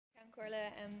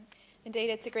Indeed,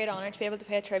 it's a great honour to be able to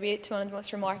pay a tribute to one of the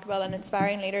most remarkable and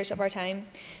inspiring leaders of our time.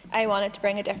 I wanted to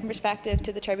bring a different perspective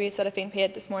to the tributes that have been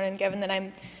paid this morning, given that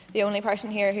I'm the only person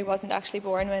here who wasn't actually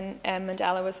born when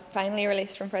Mandela was finally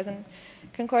released from prison.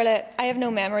 Concorla, I have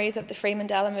no memories of the Free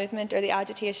Mandela movement or the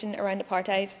agitation around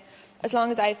apartheid. As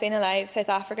long as I've been alive, South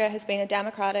Africa has been a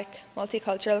democratic,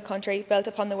 multicultural country built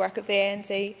upon the work of the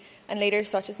ANC and leaders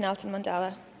such as Nelson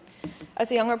Mandela. As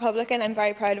a young Republican, I'm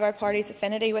very proud of our party's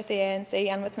affinity with the ANC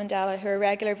and with Mandela, who are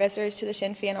regular visitors to the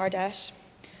Sinn Féin Ardèche.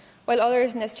 While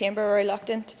others in this chamber were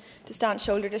reluctant to stand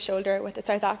shoulder to shoulder with the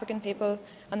South African people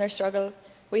and their struggle,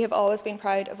 we have always been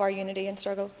proud of our unity and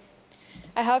struggle.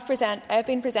 I have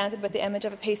been presented with the image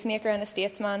of a peacemaker and a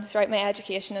statesman throughout my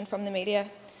education and from the media.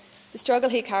 The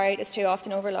struggle he carried is too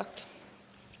often overlooked.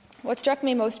 What struck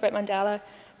me most about Mandela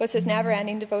was his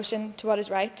never-ending devotion to what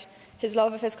is right, his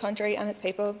love of his country and his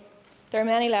people. There are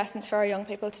many lessons for our young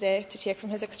people today to take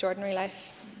from his extraordinary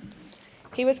life.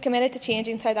 He was committed to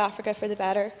changing South Africa for the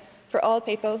better, for all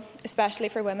people, especially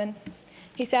for women.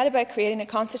 He set about creating a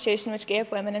constitution which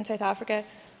gave women in South Africa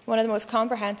one of the most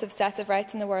comprehensive sets of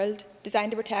rights in the world,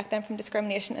 designed to protect them from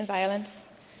discrimination and violence.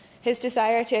 His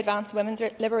desire to advance women's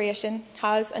liberation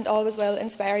has and always will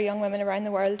inspire young women around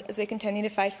the world as we continue to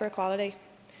fight for equality.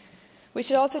 We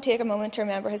should also take a moment to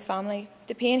remember his family.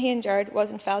 The pain he endured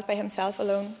wasn't felt by himself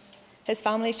alone. His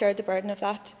family shared the burden of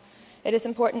that. It is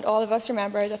important all of us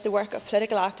remember that the work of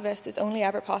political activists is only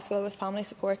ever possible with family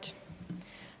support.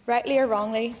 Rightly or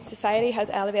wrongly, society has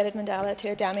elevated Mandela to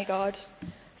a demigod,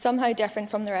 somehow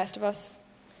different from the rest of us.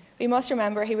 We must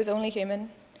remember he was only human.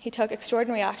 He took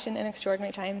extraordinary action in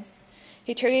extraordinary times.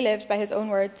 He truly lived by his own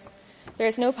words. There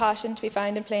is no passion to be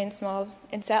found in playing small,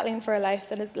 in settling for a life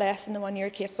that is less than the one you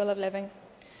are capable of living.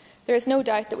 There is no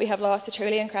doubt that we have lost a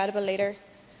truly incredible leader.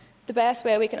 The best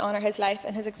way we can honour his life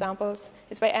and his examples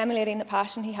is by emulating the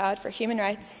passion he had for human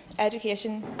rights,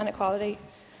 education and equality.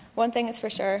 One thing is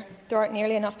for sure, there aren't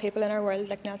nearly enough people in our world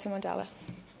like Nelson Mandela.